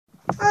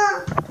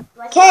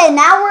Okay,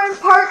 now we're in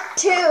part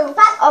 2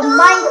 of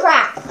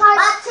Minecraft.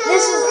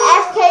 This is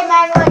FK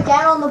Magma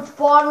again on the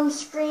bottom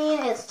screen.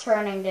 It's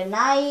turning to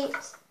night.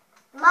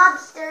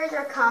 Mobsters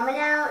are coming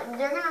out.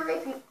 They're gonna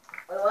rip you.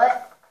 Wait,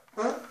 what?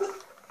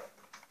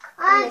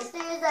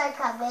 Monsters are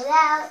coming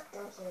out.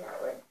 Don't say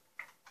that word.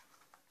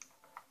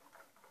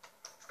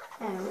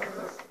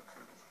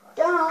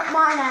 Don't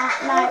mind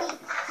that night.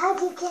 How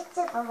do you get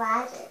to the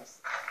ladders?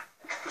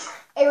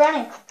 Hey,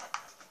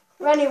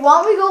 Rennie,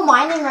 why don't we go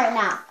mining right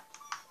now?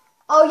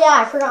 Oh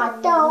yeah, I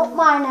forgot. Don't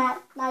mind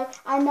that night.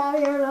 I know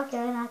you're looking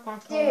at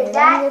that. Dude,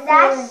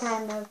 that's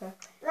kind of dude,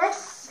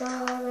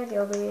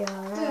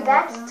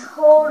 that's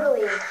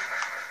totally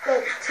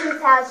the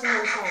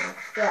 2010.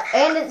 Yeah,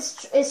 and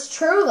it's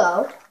true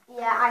though.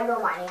 Yeah, I go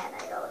mining at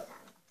night all the time.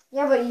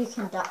 Yeah, but you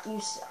can die.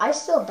 I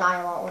still die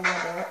a lot when I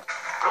do it.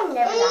 I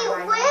never die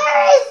mining.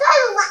 Where is the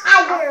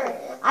ladder?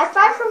 I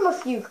died from a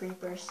few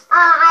creepers.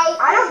 I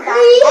don't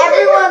die.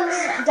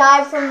 Everyone's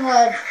died from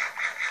the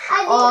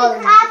I need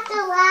to craft the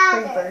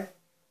ladder. creeper.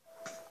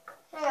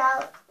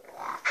 Here,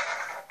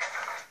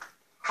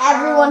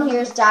 Everyone here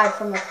has died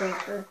from a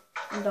creeper.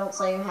 And don't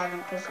say you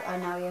haven't, because I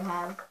know you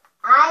have.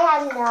 I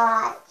have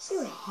not.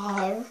 You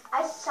have.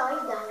 I saw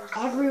you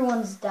die.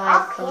 Everyone's died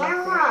Off from a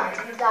creeper.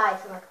 camera, you died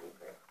from a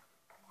creeper.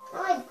 No,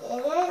 I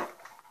didn't.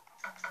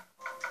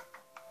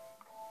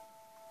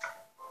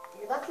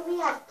 You're lucky we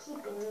have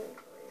keeping you.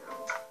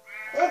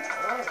 It's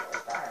going to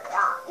start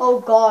out. Oh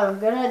god, I'm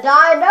gonna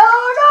die. No,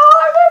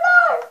 I'm gonna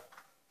die.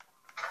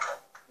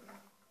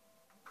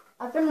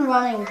 I've been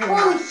running too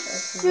Holy much.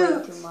 That's shoot.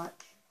 way too much.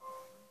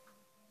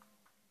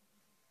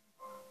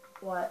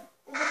 What?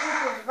 There's a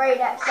creeper right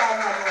outside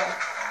my door.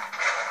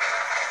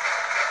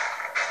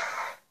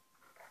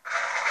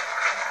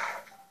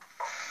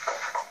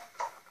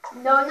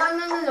 No.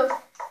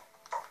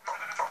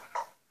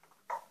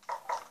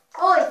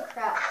 Holy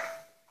crap.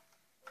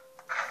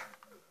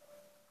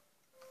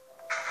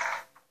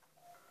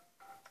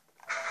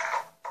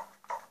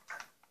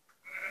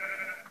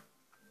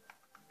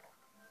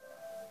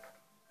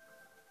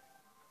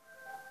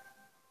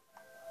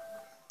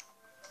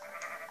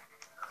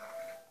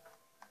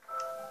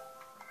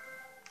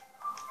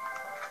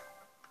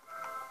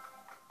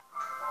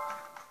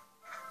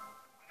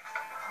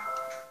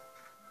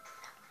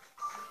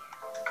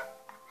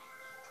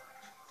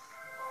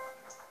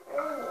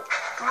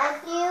 How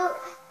do you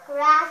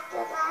craft the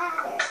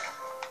ladder?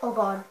 Oh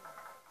god.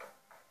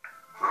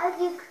 How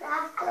do you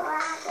craft the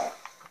ladder?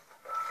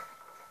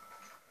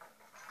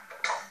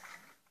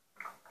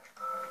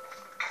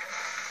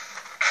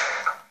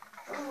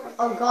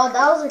 Oh god,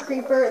 that was a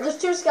creeper. There's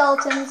 2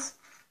 skeletons.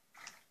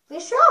 We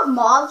should have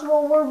mobs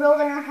while we're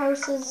building our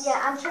houses. Yeah,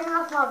 I'm turning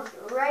off mobs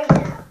right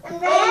now.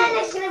 And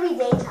it's gonna be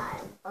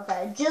daytime.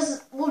 Okay,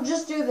 we'll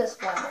just do this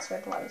once or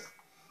twice.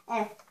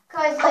 And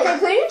Cause okay,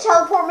 could you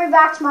teleport me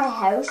back to my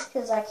house?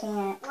 Because I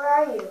can't. where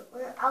are you?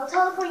 I'll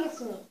teleport you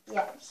to me.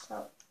 Yeah,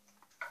 so.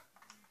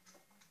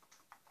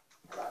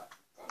 Hello.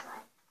 Say hi.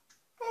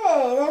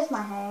 Hey, there's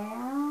my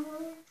house.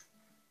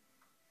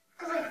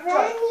 Cause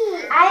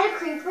I had a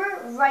creeper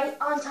right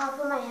on top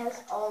of my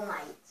house all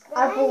night.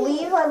 I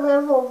believe I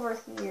live over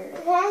here.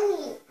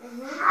 Rennie,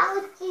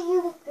 how do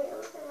you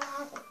build the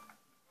ladder?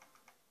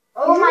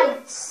 Oh my!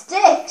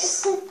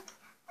 Sticks!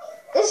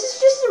 This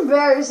is just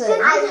embarrassing.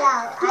 I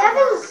know. Do you have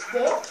any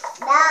sticks?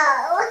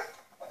 No.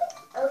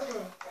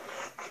 Okay.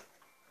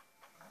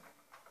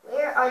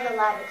 Where are the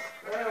ladders?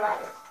 Where are the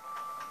ladders?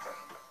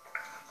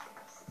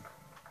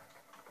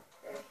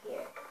 They're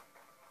here.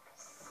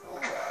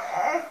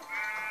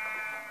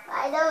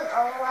 I don't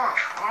know what.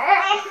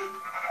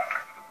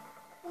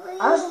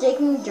 I was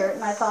digging dirt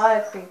and I thought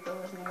a creeper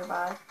was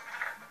nearby.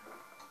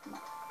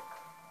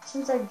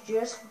 Since I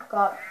just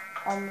got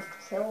almost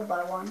killed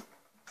by one.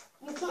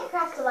 You can't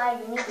craft a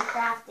ladder. You need a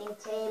crafting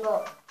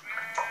table.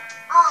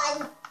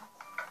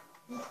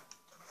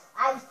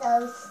 I'm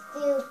so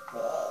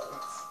stupid.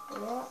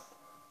 Yeah.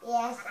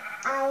 Yes,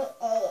 I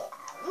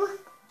am.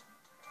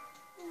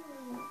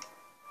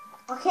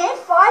 I can't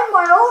find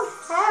my own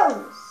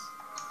house.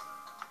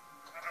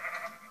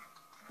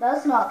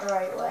 That's not the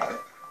right way.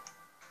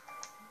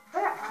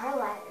 Where are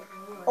ladders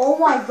anyway? Oh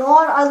my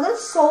god, I live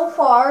so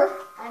far.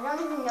 I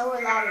don't even know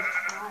where ladders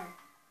are.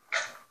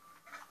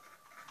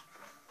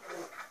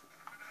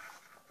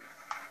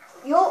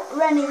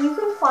 Rennie, you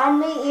can find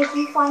me if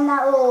you find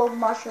that little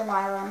mushroom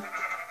island.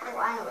 Oh,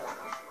 I know where that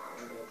mushroom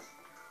island is.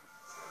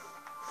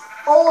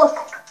 Oh look,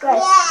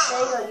 guys. Yeah.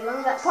 There you go. You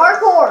only got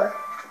Parkour.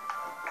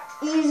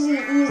 Easy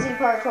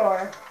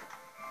parkour.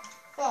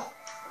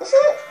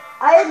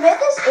 I admit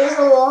this is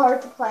a little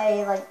hard to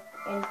play, like,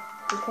 in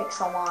the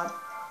pixel mod.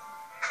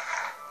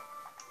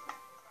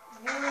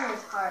 Viewing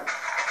is hard.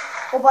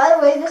 Oh, by the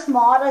way, this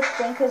mod I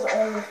think is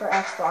only for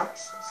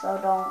Xbox, so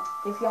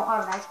if you don't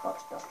have an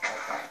Xbox, don't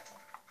try it.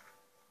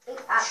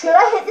 Should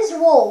I hit this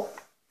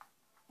wolf?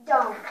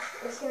 Don't.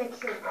 It's gonna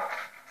kill you.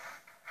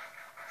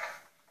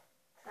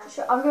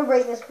 I'm gonna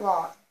break this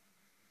block.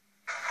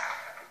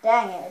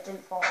 Dang it, it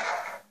didn't fall.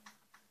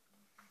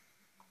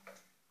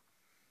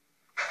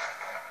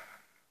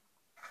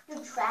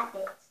 trap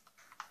it.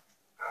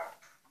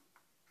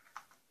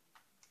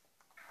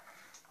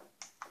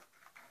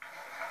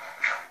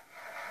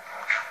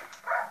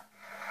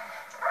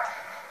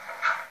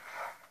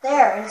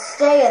 There, and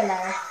stay in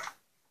there.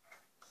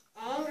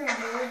 Angry,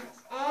 dude.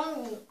 It's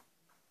angry.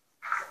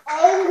 It's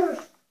angry.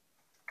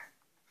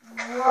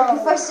 Whoa. Like,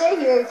 if I stay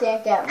here, you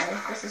can't get me.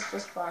 This is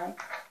just funny.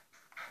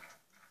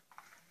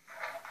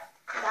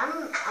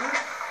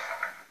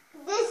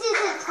 This is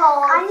a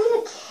tall. I need a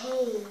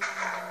cave.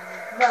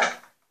 Look.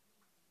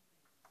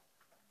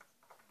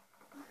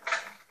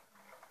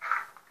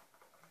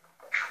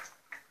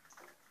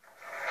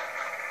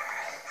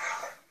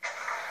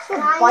 This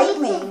will bite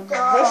me.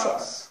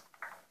 Vicious.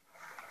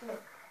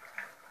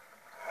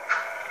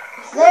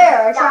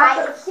 There, I trapped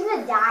it. It's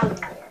gonna die in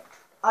there.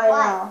 I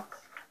know.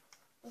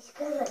 It's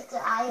gonna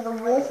die. The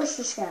wolf is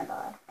just gonna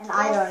die, and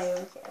I don't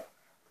even care.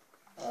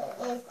 It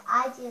is.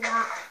 I do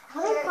not.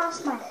 How do I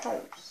pass my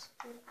house?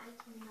 I do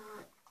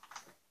not.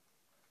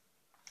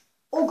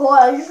 Oh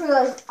god, I just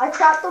realized I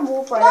trapped the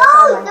wolf right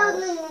outside my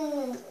house.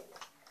 No.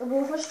 The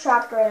wolf was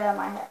trapped right out of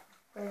my head,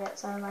 right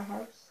outside of my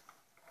house.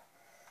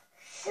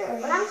 Sure.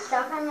 When I'm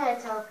stuck, I'm gonna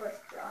teleport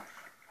to Josh.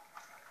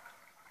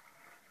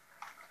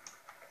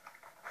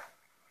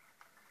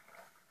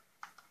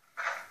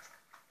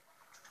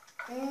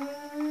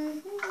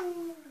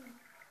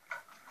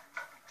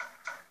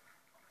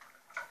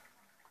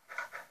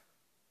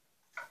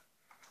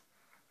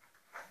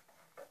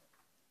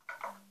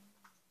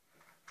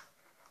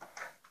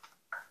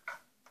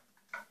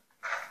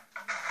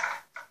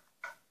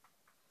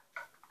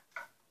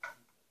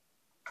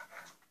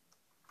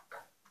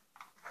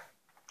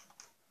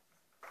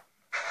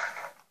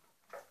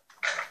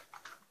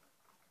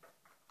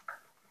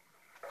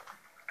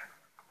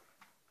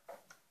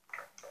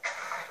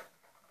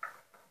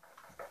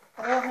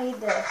 I don't need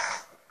this.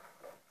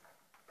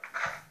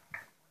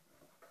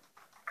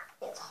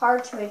 It's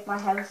hard to make my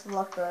house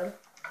look good.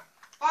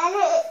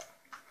 And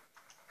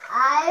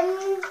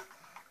I'm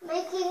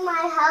making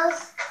my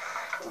house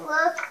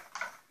look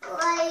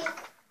like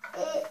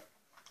it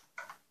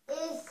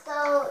is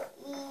so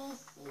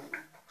easy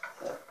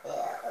to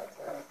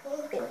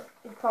build.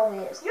 It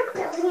probably is. You're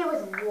building it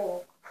with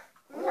wool.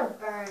 I'm gonna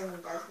burn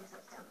dozens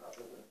of stuff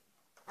over you.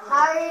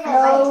 Hard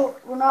No,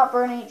 we're not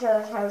burning each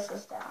other's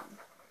houses down.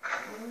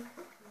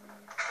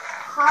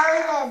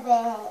 Part of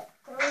it,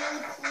 3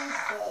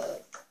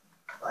 pieces,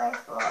 or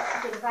 4.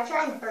 Dude, if I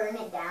try and burn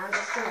it down,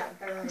 it's gonna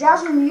burn.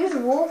 Jasmine, use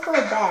wool for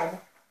a bed.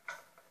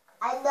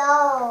 I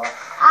know.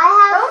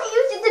 Don't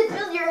use it to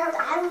build your house. I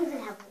don't even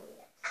have wool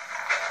yet.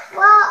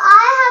 Well,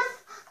 I have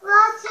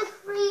lots of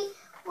free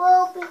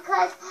wool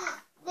because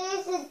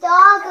there's a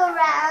dog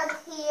around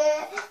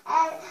here,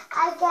 and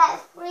I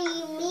get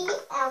free meat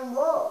and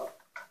wool.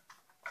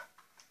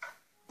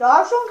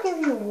 Dogs don't give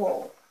you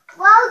wool.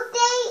 Well,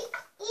 they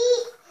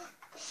eat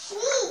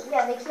sheep.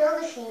 Yeah, they kill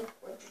the sheep,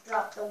 which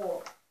drop the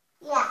wool.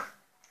 Yeah.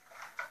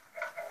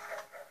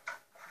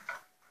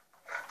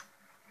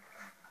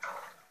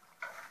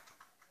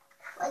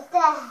 What the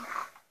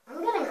heck?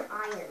 I'm getting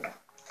iron.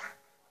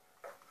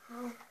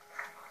 I'm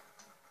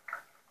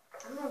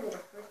gonna be the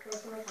first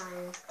person with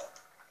iron.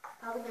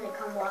 Probably gonna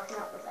come walking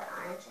up with that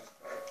iron chest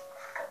first.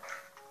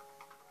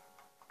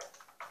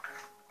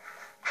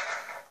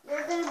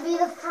 You're gonna be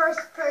the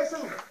first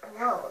person with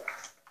wood.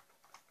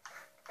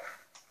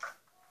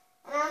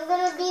 And I'm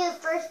gonna be the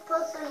first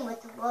person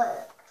with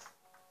wood.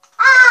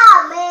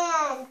 Ah,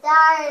 man,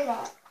 darn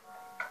it.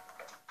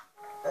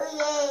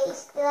 Oh yay,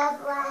 still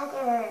have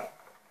ladder.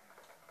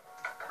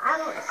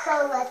 I'm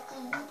so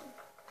lucky.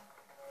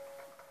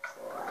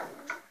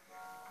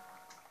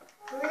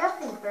 Hurry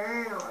up and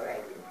burn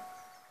already.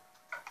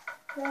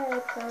 Let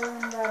it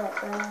burn, let it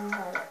burn,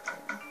 let it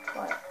burn.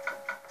 What?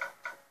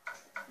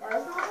 That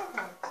was my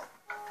head.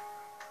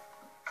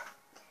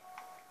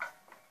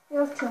 You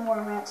have 2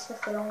 more minutes to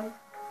film.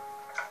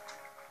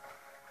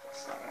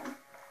 Just saying.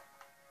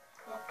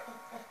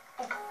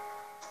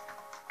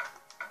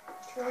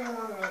 2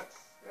 more minutes,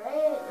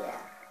 right?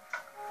 Yeah.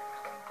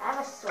 I have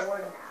a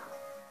sword now.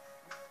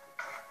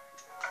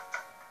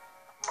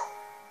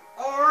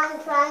 And I'm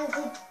trying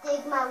to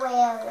dig my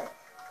way out of the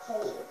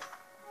cave.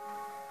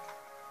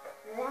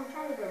 Really? I'm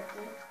trying to go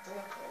deep in a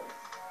cave.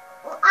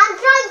 Well, I'm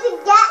trying to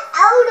get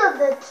out of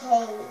the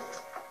cave.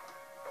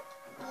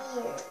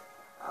 Weird.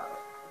 Oh.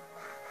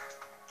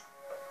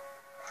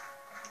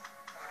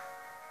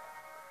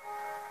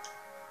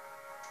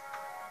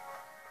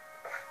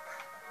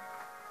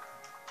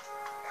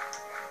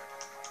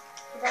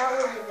 That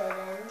was a good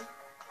end.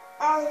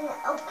 And,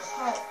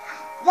 okay.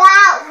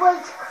 That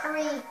was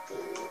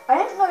creepy. I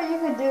didn't know you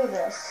could do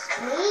this.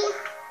 Me?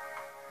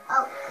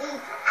 Oh, easy.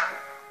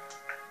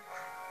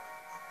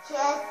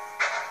 Just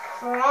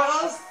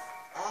press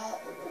A.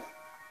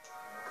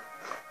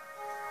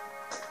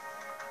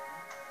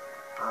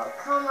 Oh,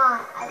 come on.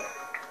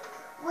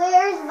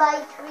 Where's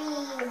my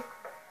tree?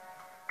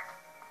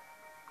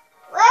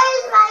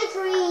 Where's my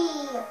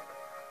tree?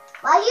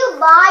 Why do you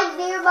mine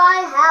near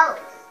my house?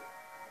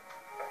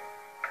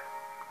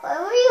 Why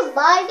were you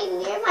mining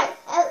near my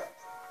house?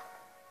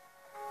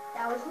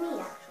 That was me,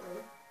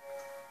 actually.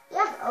 You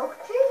have oak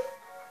tree?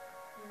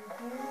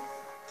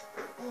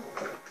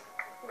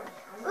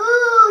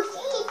 Ooh,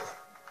 sheep!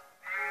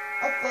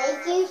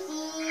 Thank you,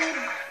 sheep.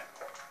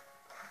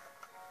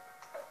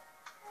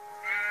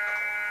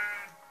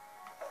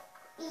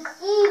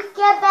 Sheep,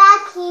 get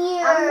back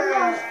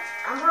here.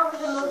 I'm probably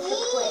the most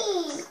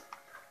equipped.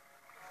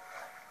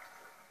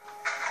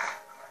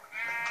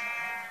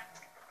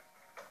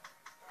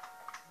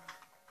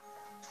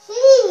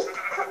 Sheep,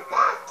 come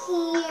back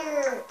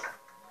here.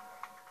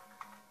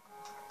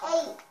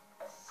 Hey,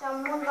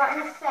 someone got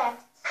an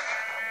effect.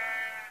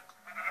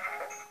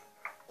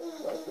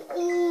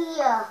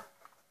 Yeah.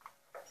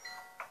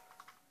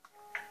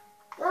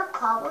 You have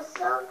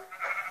cobblestone?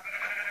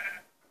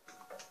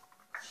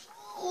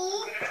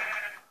 Sheep,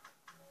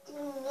 do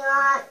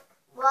not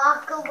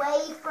walk away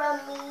from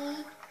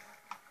me.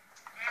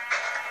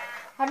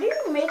 How do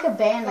you make a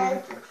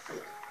banner?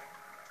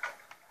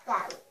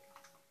 That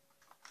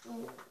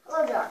way.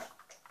 Oh, Josh.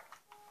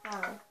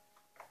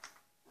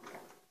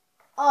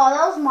 Oh,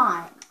 that was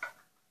mine.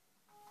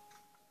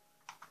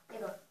 There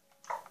you go.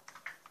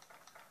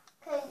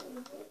 Can you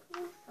make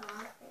me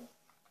sausage?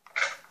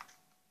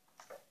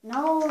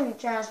 No,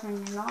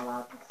 Jasmine, you're not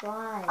allowed to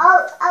fly. Oh,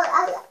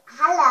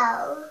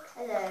 hello.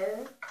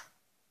 Hello.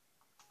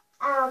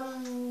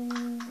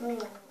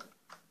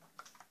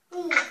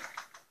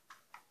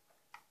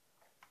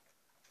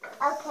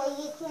 Okay,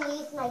 you can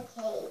use my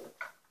cave.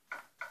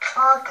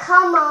 Oh,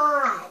 come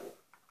on.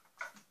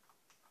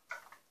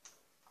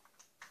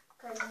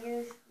 Because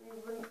usually we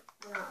wouldn't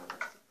want to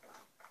fly.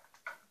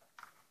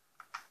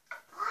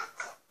 What?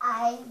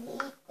 I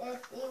need to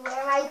see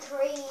where my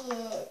tree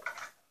is.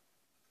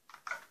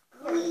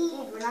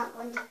 Please. We're not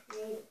going to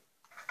create it.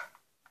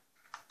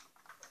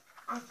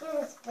 After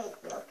this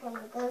video, can we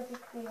go to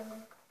create?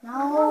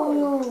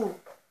 No.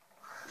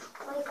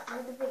 Wait for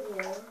the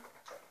video.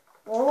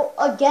 Well,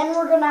 again,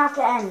 we're gonna have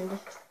to end.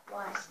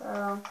 Why?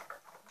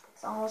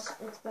 So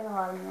it's been a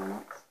lot of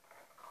minutes.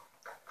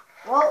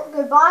 Well,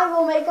 goodbye.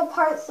 We'll make a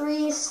part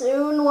 3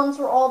 soon once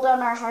we're all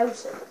done our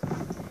houses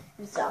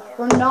and stuff. Yeah.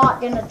 We're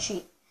not gonna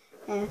cheat.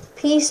 And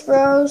peace,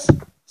 bros.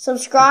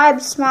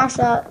 Subscribe, smash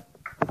that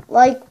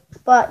like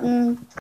button.